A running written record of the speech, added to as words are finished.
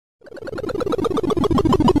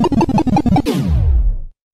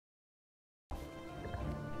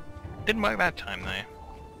Didn't work that time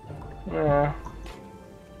though. Yeah.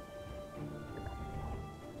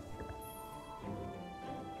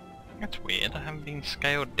 That's weird, I haven't been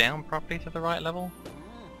scaled down properly to the right level.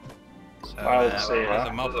 So I would say there's that.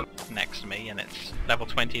 a mob next to me and it's level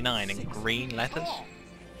 29 in green letters.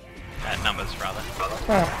 Numbers rather.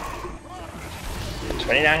 Oh.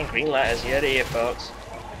 29 green letters, you heard it here folks.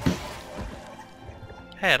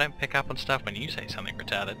 Hey, I don't pick up on stuff when you say something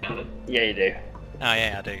retarded. Yeah you do. Oh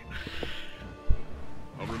yeah, I do.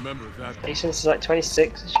 I'll remember that. Patience is like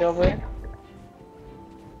 26 is over here.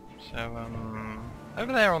 So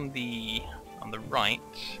over there on the right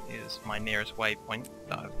is my nearest waypoint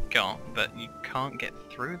that I've got, but you can't get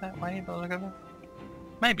through that way by the look of it.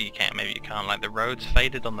 Maybe you can, maybe you can't, like the road's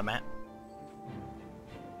faded on the map.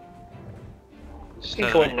 Just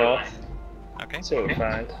keep going north. Okay. See what we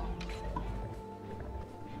find.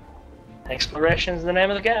 Exploration's the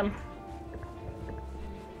name of the game.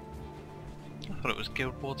 I thought it was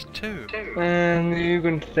Guild Wars 2. You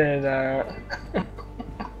can say that.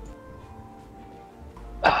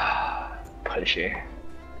 Push you.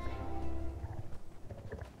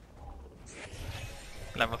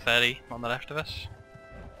 Level 30 on the left of us.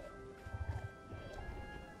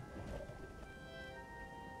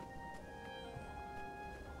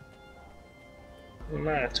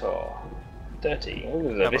 Minotaur. 30. Ooh,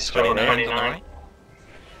 there's a Level Vista 29 there. on the right.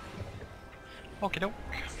 Okie doke.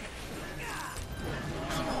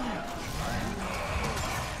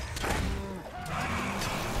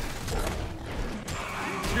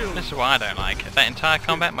 This is what I don't like. That entire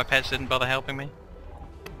combat, my pets didn't bother helping me.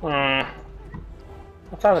 I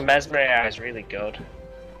found the Mesmer is really good.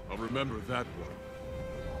 I'll remember that one.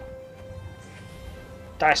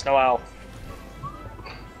 Dice Noel.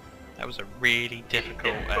 That was a really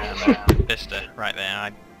difficult vista right there.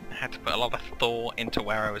 I had to put a lot of thought into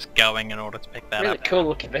where I was going in order to pick that Really up. cool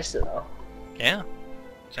looking Vista though. Yeah.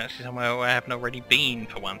 It's actually somewhere where I haven't already been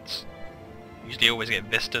for once. Usually always get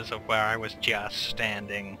vistas of where I was just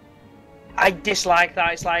standing. I dislike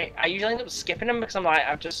that. It's like I usually end up skipping them because I'm like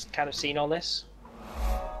I've just kind of seen all this.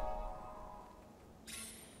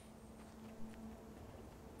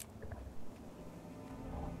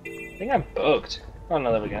 I think I'm bugged. Oh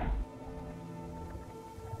no, there we go.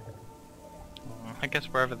 I guess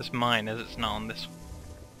wherever this mine is, it's not on this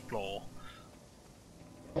floor.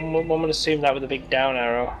 One would assume that with a big down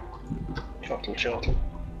arrow. Chortle.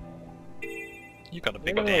 You got a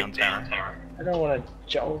big down tower. I don't want to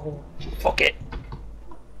jump. Fuck it.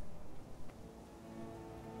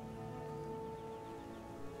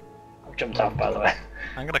 I've jumped off by the way.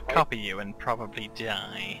 I'm gonna copy you and probably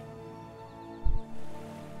die.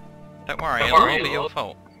 Don't worry, it'll all be your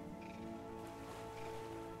fault.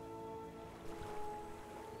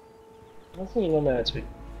 I don't think you're gonna to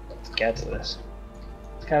get to this.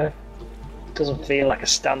 It kind of doesn't feel like a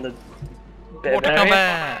standard bit Water of area.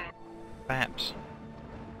 combat! Perhaps.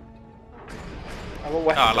 I'm a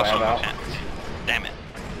weapon Oh, I lost all my out. pets. Damn it.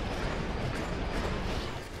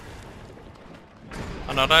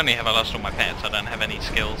 Oh, not only have I lost all my pets, I don't have any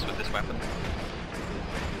skills with this weapon.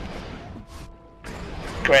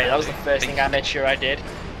 Great, that was the first thing I made sure I did.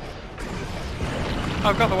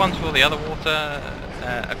 I've got the ones for all the other water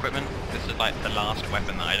equipment. This is like the last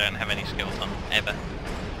weapon that I don't have any skills on, ever.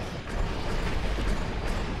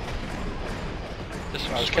 Just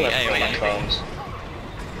some I was sweet killing AoE. clones.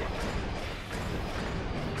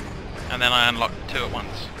 And then I unlocked 2 at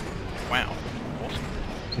once. Wow, awesome.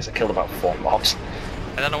 Because I killed about 4 mobs.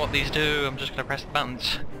 I don't know what these do, I'm just gonna press the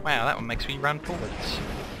buttons. Wow, that one makes me run forwards.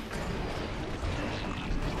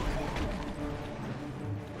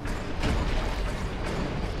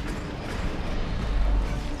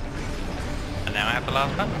 And now I have the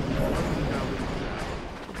last button.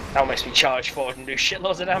 That makes me charge forward and do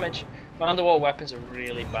shitloads of damage. My underwater weapons are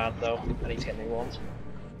really bad though. I need to get new ones.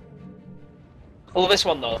 Oh, this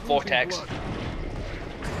one though, Vortex. Oh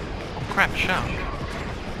crap, shark.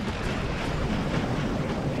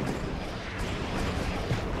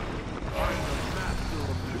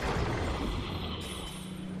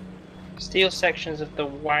 Steal sections of the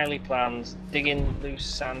wily plans, digging loose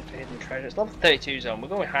sand for hidden treasures. Level 32 zone, we're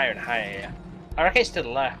going higher and higher here. I reckon it's to the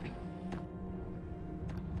left.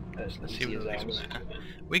 Let's see what it is.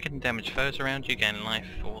 Weaken and damage foes around you, gain life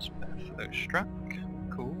force per foe struck.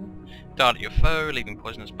 Cool. Dart at your foe, leaving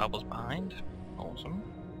poisonous bubbles behind. Awesome.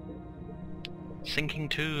 Sinking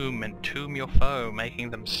tomb, entomb your foe,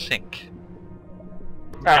 making them sink.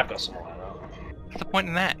 I've got some more like that. What's the point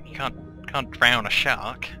in that? You can't drown a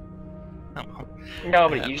shark. Oh well. No,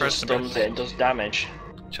 but it usually first stuns it and does damage.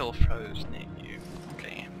 Chill froze near you.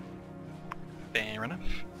 Okay. Fair enough.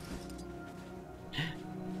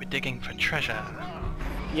 digging for treasure.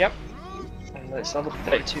 Yep. And it's level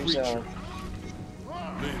 32 zone.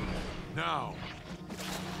 Live now.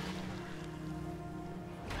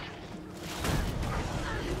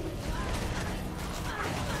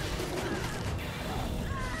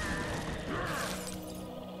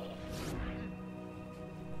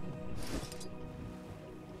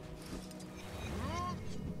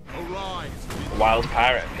 Arise. A wild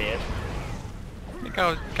pirate appeared.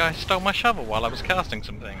 The guy stole my shovel while I was casting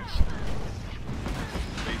some things.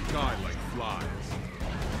 They die like flies.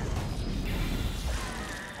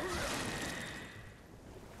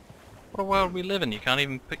 What a world we live in, you can't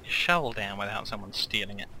even put your shovel down without someone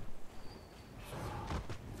stealing it.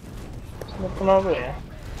 There's nothing over here.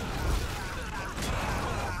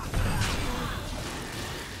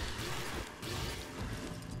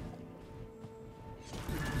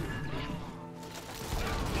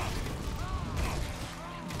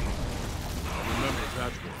 Remember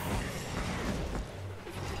that one.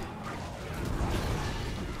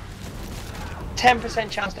 10%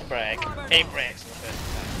 chance to break. It breaks in the first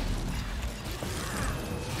attack.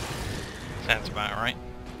 Sounds about right.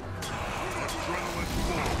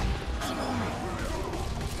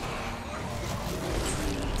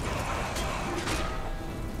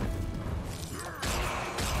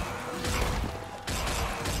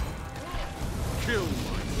 Kill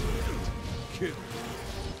my shield. Kill.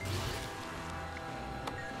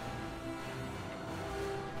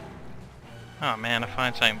 Oh man, I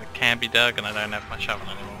find something that can be dug and I don't have my shovel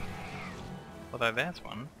anymore. Although there's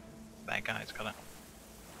one. That guy's got it.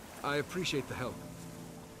 I appreciate the help.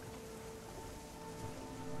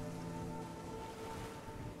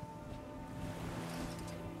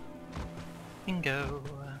 Bingo.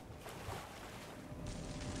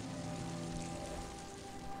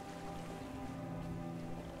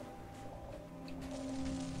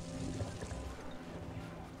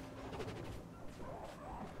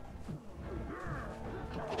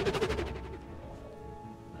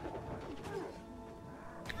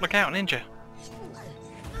 Look out, ninja!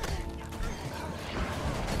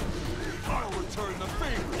 I'll return the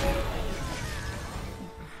favor.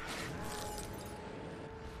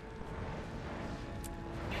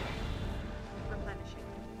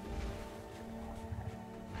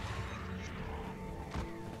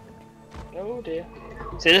 Oh dear.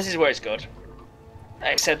 See, this is where it's good.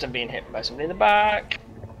 Except I'm being hit by somebody in the back.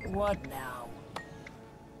 What now?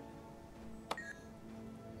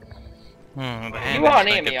 The You hand aren't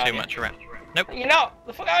don't near me, give are too you? much around. Nope. You're not!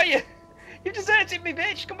 The fuck are you? You deserted me,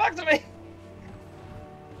 bitch! Come back to me!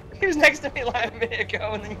 He was next to me like a minute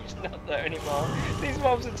ago and then you're just not there anymore. These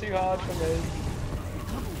mobs are too hard for me.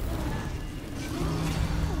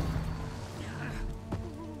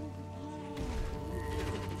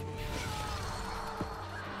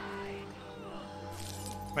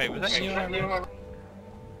 Wait, was that you? Oh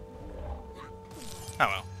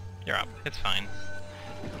well, you're up. It's fine.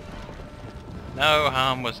 No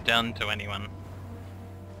harm was done to anyone.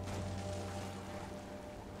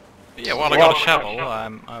 But yeah, while I got a shovel,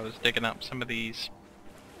 I was digging up some of these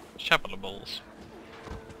shovelables.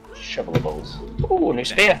 Shovelables. Ooh, new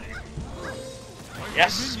spear.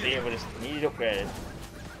 Yes, spear, but it's needed upgraded.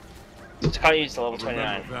 Just can't use the level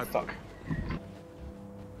 29. Fuck.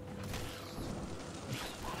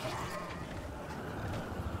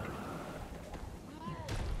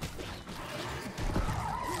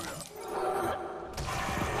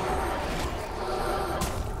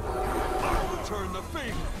 I'll return the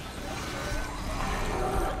favor.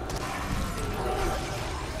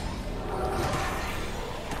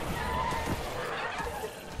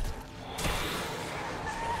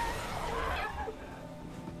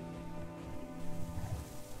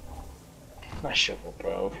 My shovel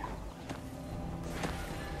broke.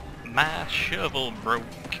 My shovel broke.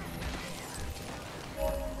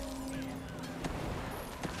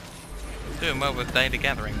 Doing well with data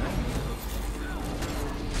gathering though.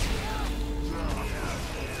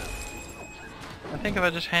 I think if I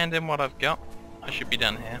just hand in what I've got, I should be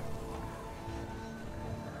done here.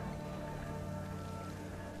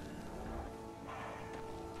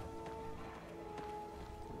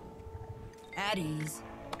 At ease.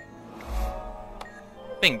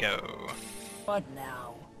 Bingo. What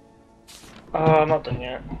now? Oh, I'm not done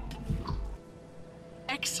yet.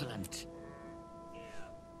 Excellent.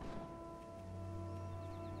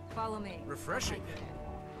 Follow me. Refreshing.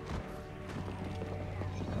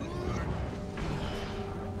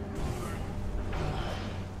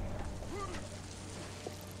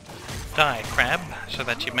 Die, crab, so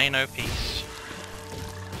that you may know peace.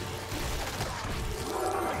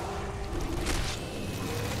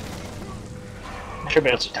 I should be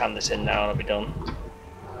able to tan this in now and I'll be done.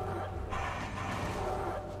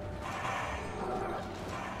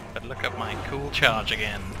 cool charge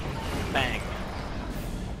again. Bang.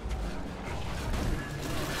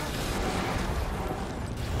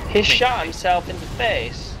 He shot himself in the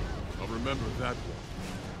face. I'll remember that one.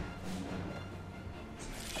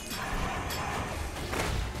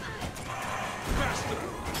 Faster!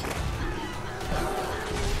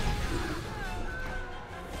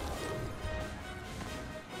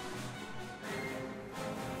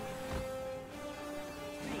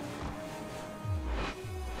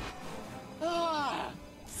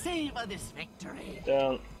 Savor this victory.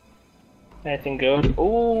 Don't. Anything good?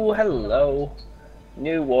 Oh, hello.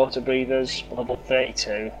 New water breathers, level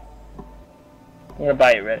 32. I'm gonna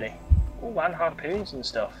buy it ready. Oh, and harpoons and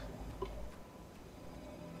stuff.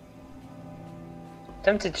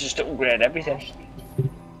 Tempted to just upgrade everything.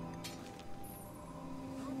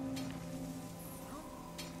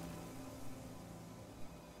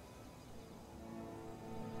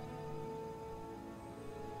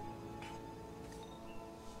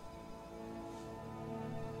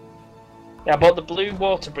 Yeah, I bought the blue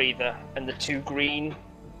water breather and the 2 green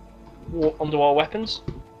underwater weapons.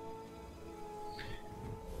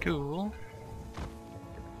 Cool.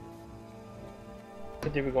 I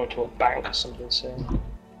think we're going to a bank or something soon.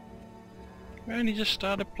 We only just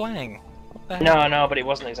started playing. What the hell? No, but it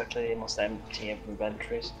wasn't exactly the most empty of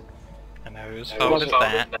inventories. I know, whose fault is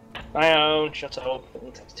that? My own, shut up. It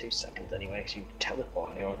only takes 2 seconds anyway, because you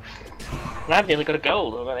teleport anyone. And I've nearly got a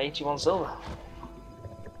gold, I've got 81 silver.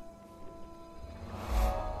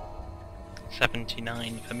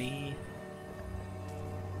 79 for me.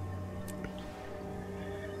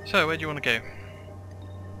 So, where do you want to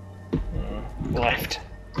go? Left.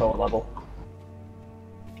 Lower level.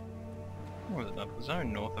 Oh, there's another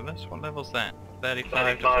zone north of us. What level's that?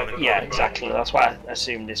 35 to 45? Yeah, exactly. That's why I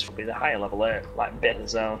assumed this would be the higher level area, like bit of the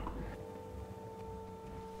zone.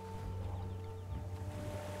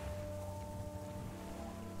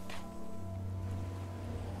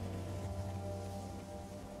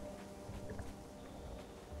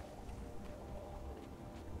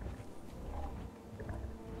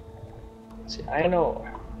 See, I know.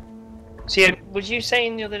 See, was you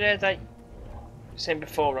saying the other day that, saying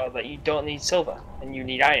before, Rod, that you don't need silver and you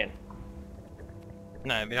need iron?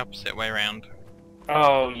 No, the opposite way around.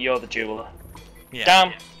 Oh, you're the jeweler. Yeah.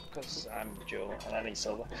 Damn! Because I'm the jeweler and I need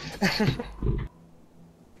silver.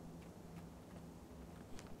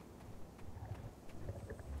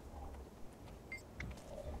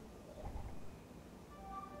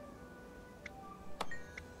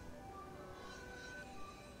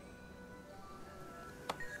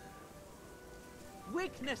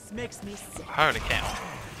 Weakness makes me sick. Holy cow.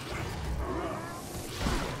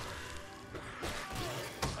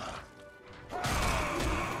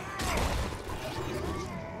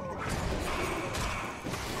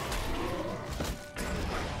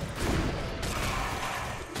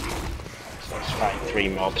 So let's fight 3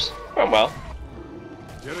 mobs. Oh well.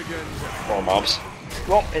 Yet again, 4 mobs.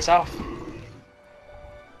 Come on, piss off.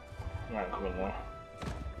 Right, I'm coming now.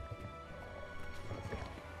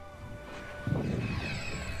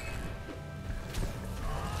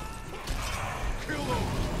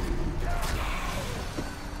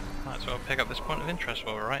 Might as well pick up this point of interest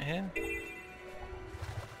while we're right here.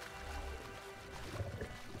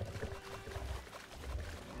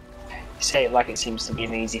 You say it like it seems to be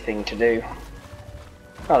an easy thing to do.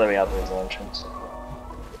 Oh, there we are, there's an entrance.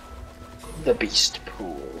 The Beast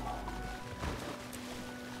Pool.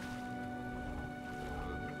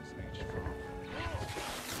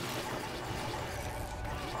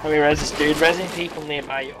 How many res this dude? Resing people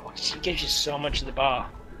nearby. Oh, she gives you so much of the bar.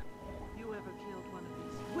 You ever killed one of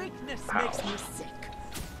these? Weakness Ow. makes me sick.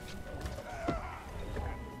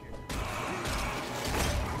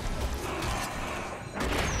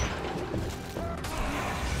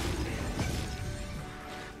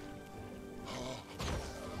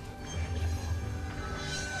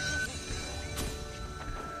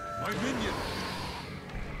 my minion!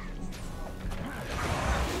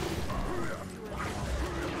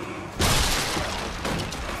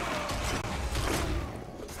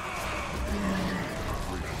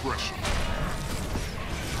 Refreshing.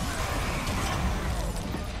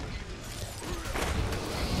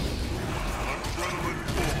 Adrenaline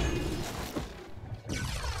full.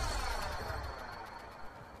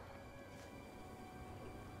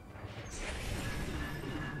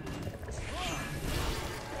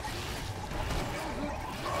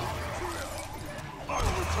 I'll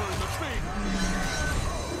return the favor.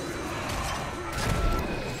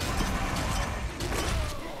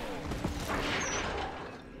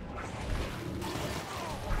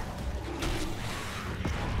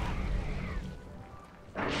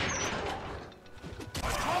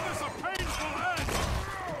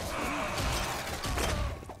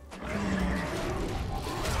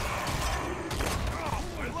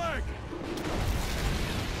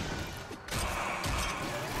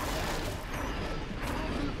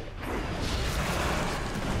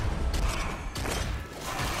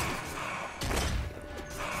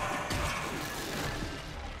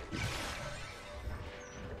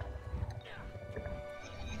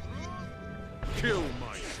 Kill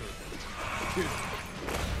my servant. Kill.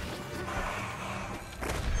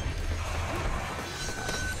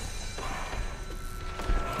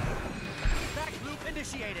 Back loop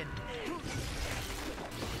initiated.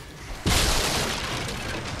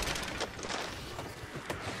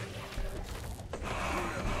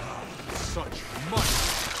 Such might.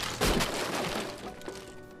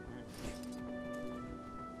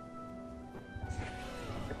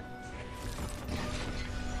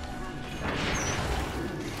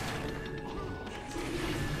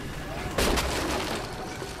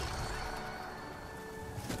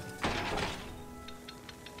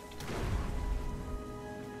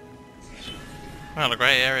 Well, a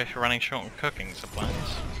great area for running short on cooking supplies.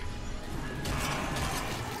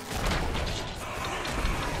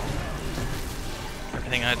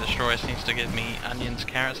 Everything I destroy seems to give me onions,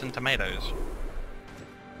 carrots and tomatoes.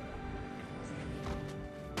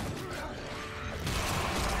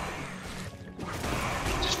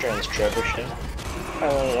 Destroying this trebuchet.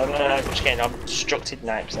 I'm just getting obstructed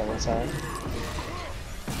knives all the time.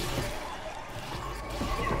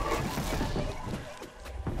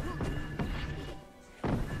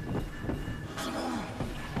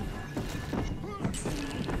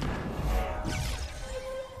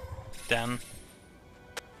 Done.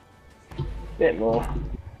 Bit more.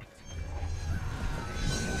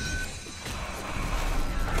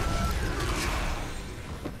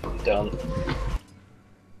 Done.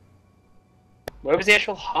 Where was the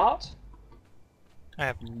actual heart? I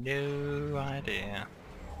have no idea.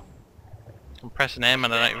 I'm pressing M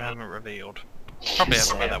and I don't even have it revealed. Probably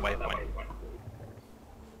over by that waypoint.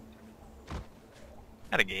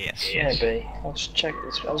 Had a guess. Maybe. I'll just check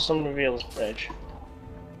this. I'll just unreveal this bridge.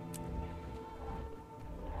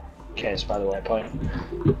 Okay, it's by the waypoint.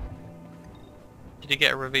 Did you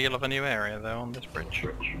get a reveal of a new area though on this bridge?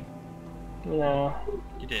 No.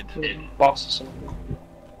 You did. Boss or something.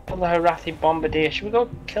 Oh, the Harathi Bombardier. Should we go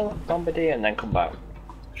kill the Bombardier and then come back?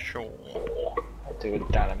 Sure. I'll do a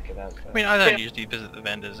dynamic event first. I mean, I don't usually visit the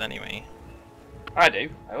vendors anyway. I do.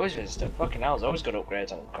 I always visit them. Fucking hell, there's always got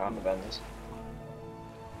upgrades on karma vendors.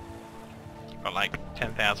 Got like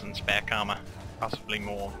 10,000 spare karma, possibly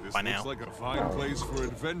more This by looks now. like a fine place for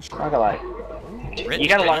adventure. I got like... Rich You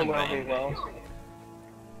got a long green world vein. world.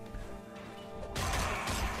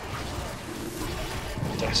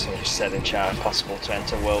 Definitely said in chat, possible to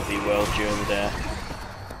enter World v World during the day.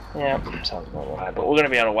 Yeah, sounds about right, but we're going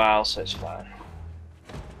to be on a while, so it's fine.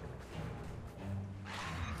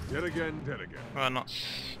 Dead again, dead again. Well, not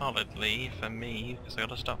solidly for me, because I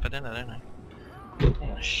gotta stop for dinner, don't I?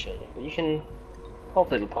 Oh shit, but you can...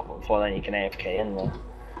 Hopefully it'll pop up before then you can AFK in there.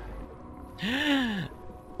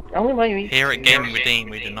 Only way you Here at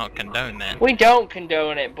Gamingwithdean, we do not condone that. We don't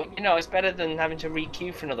condone it, but you know, it's better than having to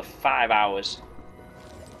re-queue for another 5 hours.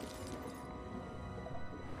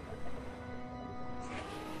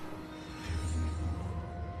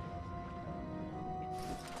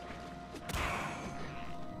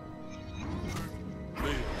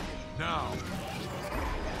 Now.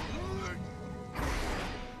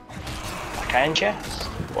 Backhand chest?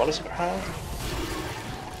 What a surprise.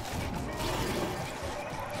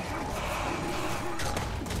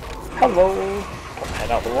 Hello! Put my head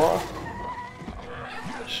out the water.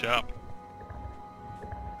 Sharp.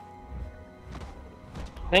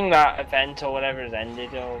 I think that event or whatever has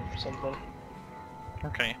ended or something.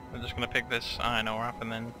 Okay, we're just gonna pick this iron ore up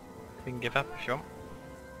and then we can give up if you want.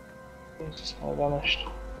 It's just all vanished.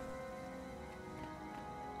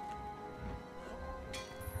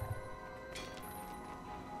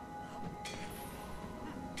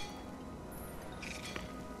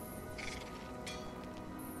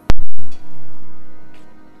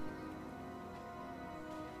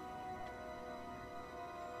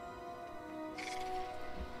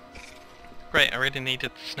 Great, I really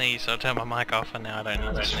needed to sneeze, so I turned my mic off and now I don't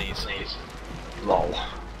need to sneeze. Lol.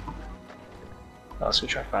 Let's go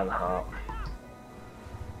try to find the heart.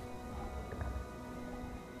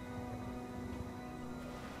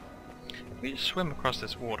 If we just swim across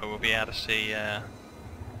this water, we'll be able to see a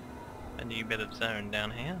new bit of zone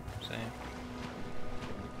down here, so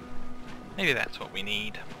maybe that's what we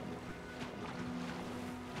need.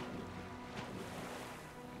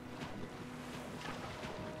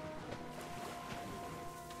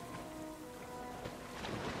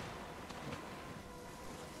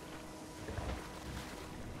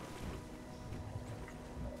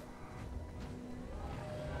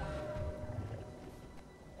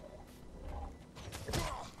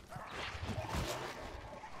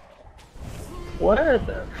 Where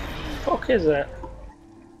the fuck is it?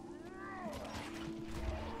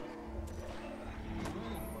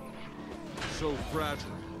 So fragile.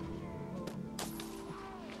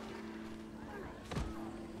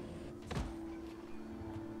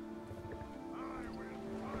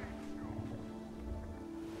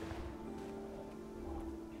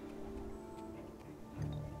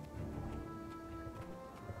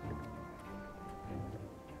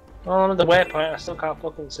 Oh, I'm at the waypoint, I still can't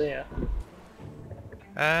fucking see it.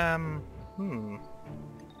 I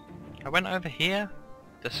went over here,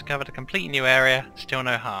 discovered a completely new area, still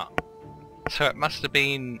no heart. So it must have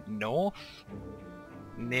been north?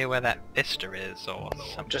 Near where that vista is, or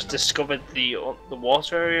something. Just discovered the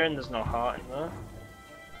water area and there's no heart in there.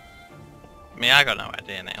 I mean, I got no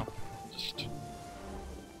idea now. Just...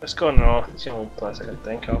 Let's go north, it's the only place I can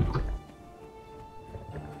think of.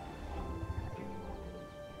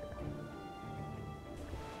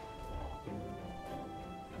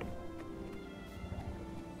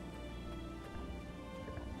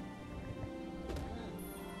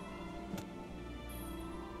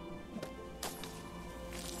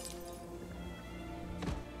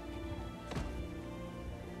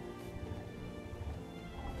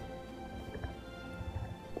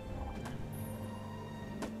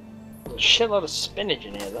 Shitload of spinach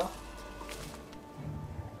in here though.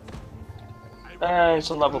 And it's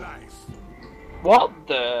a level. What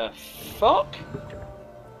the fuck?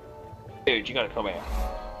 Dude, you gotta come here.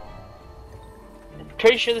 I'm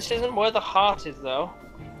pretty sure this isn't where the heart is though.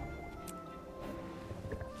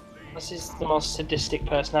 This is the most sadistic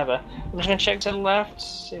person ever. I'm just gonna check to the left,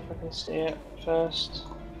 see if I can see it first.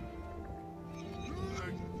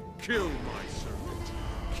 Kill my servant.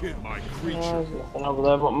 Kill my creature. There's nothing over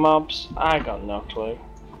there but mobs. I got no clue.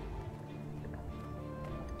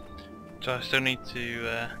 So I still need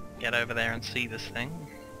to get over there and see this thing.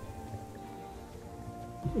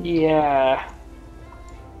 Yeah.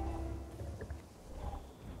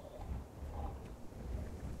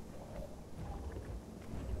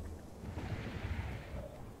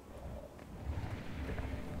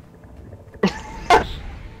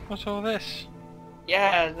 What's all this?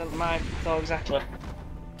 Yeah, my thought exactly.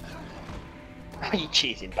 You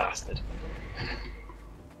cheating bastard.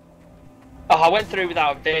 Oh, I went through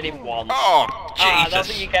without evading once. Oh, Ah, Jesus! that's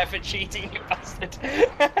what you get for cheating, you bastard.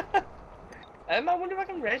 I wonder if I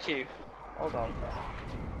can res you. Hold on.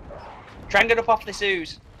 Try and get up off this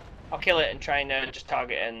ooze. I'll kill it and try and just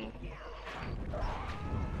target it and...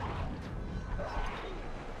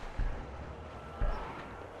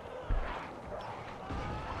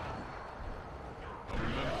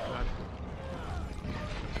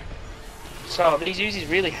 So, these oozes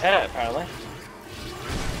really hurt, apparently.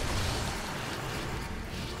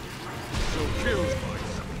 So kill my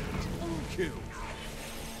servant. Kill.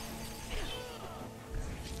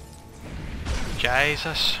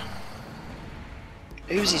 Jesus.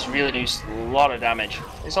 Oozes really do a lot of damage.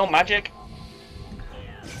 It's all magic.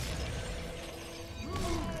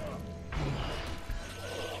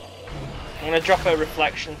 I'm gonna drop a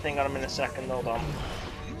reflection thing on him in a second, hold on.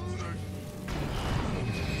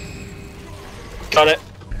 Got it.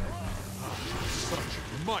 Such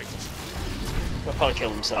might. They'll probably kill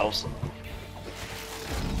themselves.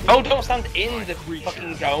 Oh, don't stand in the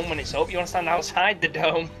fucking dome when it's up, you wanna stand outside the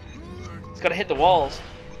dome. It's gotta hit the walls.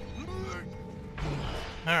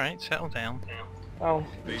 Alright, settle down. Oh.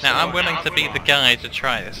 Now, I'm willing to be the guy to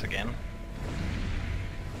try this again.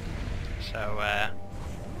 So,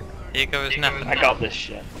 here goes nothing. I got this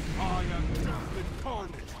shit. I am death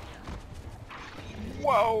incarnate.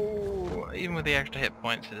 Whoa! Even with the extra hit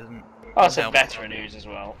points, it doesn't. Oh, it's a help. veteran ooze as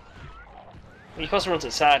well. You're supposed to run to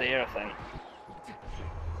the side here, I think.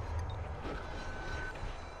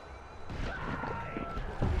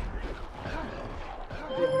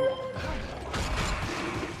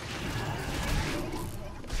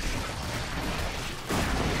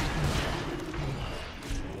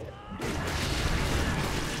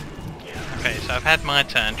 Okay, so I've had my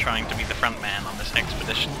turn trying to be the front man on this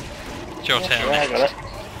expedition. It's your turn Yeah, I got next.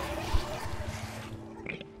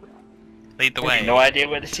 it. Lead the I way. have no idea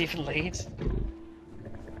where this even leads.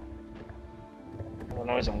 I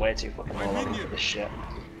know I'm way too fucking all over for this shit.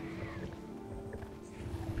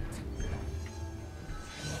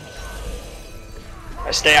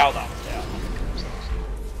 I stay out now. Stay out.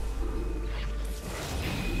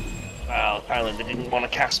 Well, apparently they didn't want to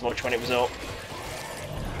cast much when it was up.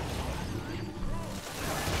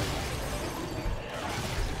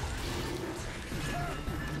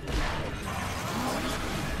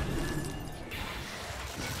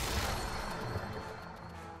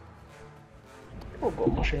 Oh, but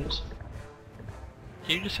mushrooms.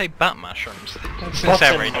 Did you just say butt mushrooms? That doesn't Button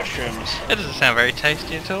sound very. mushrooms. It doesn't sound very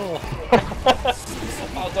tasty at all.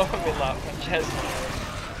 Oh, don't make me laugh, Francesca.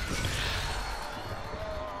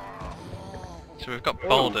 So we've got Oh,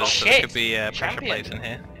 boulders, so there shit. could be pressure Champion. plates in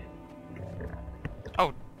here.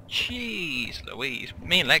 Oh, jeez Louise.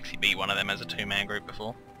 Me and Lexi beat one of them as a two-man group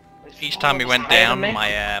before. Each time we went down,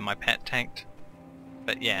 my pet tanked.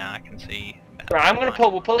 But yeah, I can see Right, I'm gonna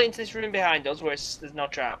we'll pull it into this room behind us where there's no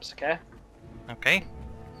traps, okay? Okay.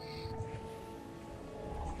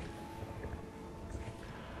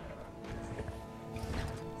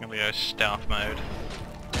 Here we go, stealth mode.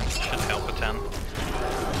 Should help a ton.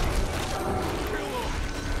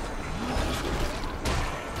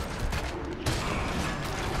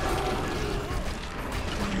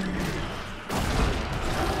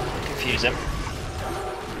 Confuse him.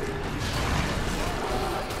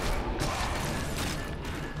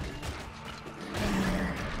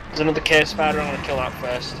 There's another cave spider, I'm gonna kill that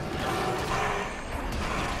first.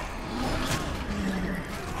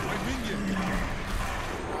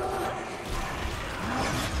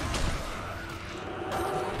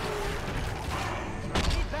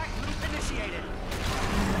 Feedback loop initiated.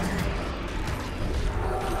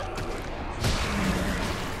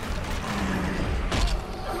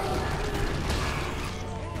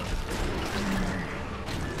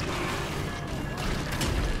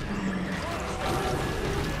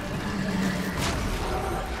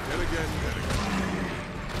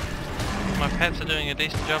 My pets are doing a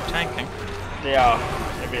decent job tanking. They are.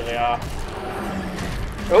 They really are.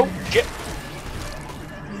 Oh, shit!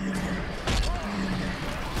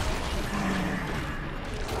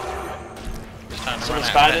 It's time to Some run out of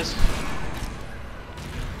spiders.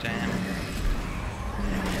 pets. Damn.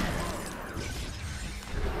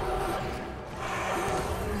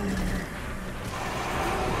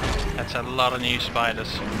 That's a lot of new spiders.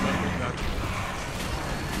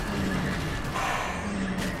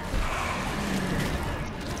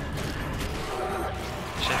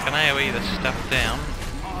 So if an AoE this stuff down,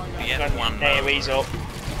 you get Got one. AoE's up.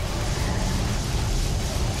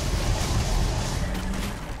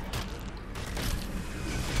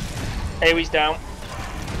 AoE's down.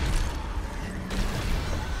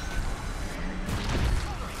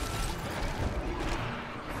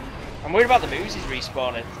 I'm worried about the moosies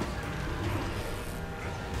respawning.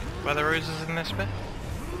 Were there oozes in this bit?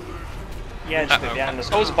 Yeah, just a bit Uh-oh. behind us.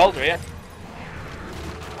 Oh, there's a boulder here.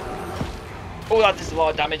 Oh, that does a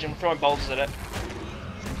lot of damage. I'm throwing boulders at it.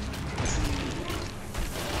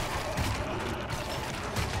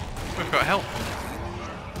 We've got help.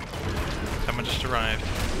 Someone just arrived.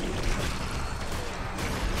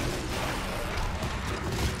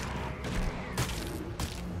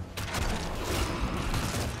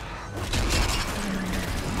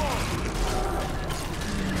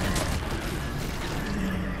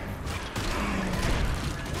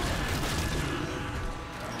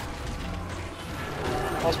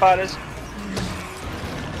 More spiders.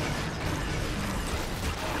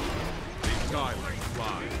 They die like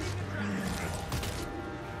flies.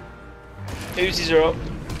 Oozes are up.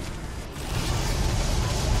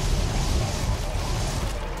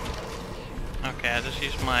 Okay, I just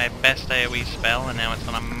used my best AoE spell and now it's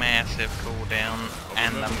on a massive cooldown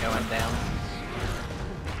and I'm going down.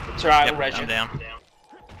 It's alright, Yep, I'll reg I'm you. down.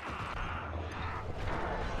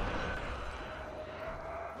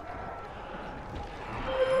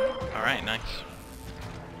 Alright, nice.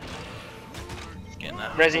 Getting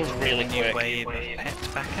that Resin's really new quick. wave of pets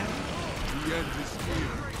back out. The end is here.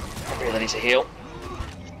 I really need to heal.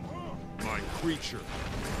 My creature.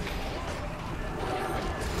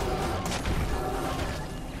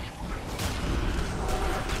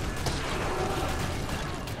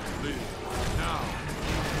 Live now.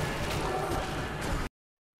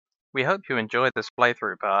 We hope you enjoyed this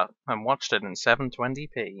playthrough part and watched it in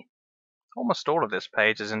 720p. Almost all of this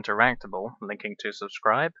page is interactable, linking to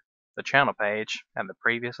subscribe, the channel page, and the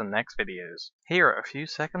previous and next videos. Here are a few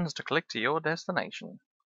seconds to click to your destination.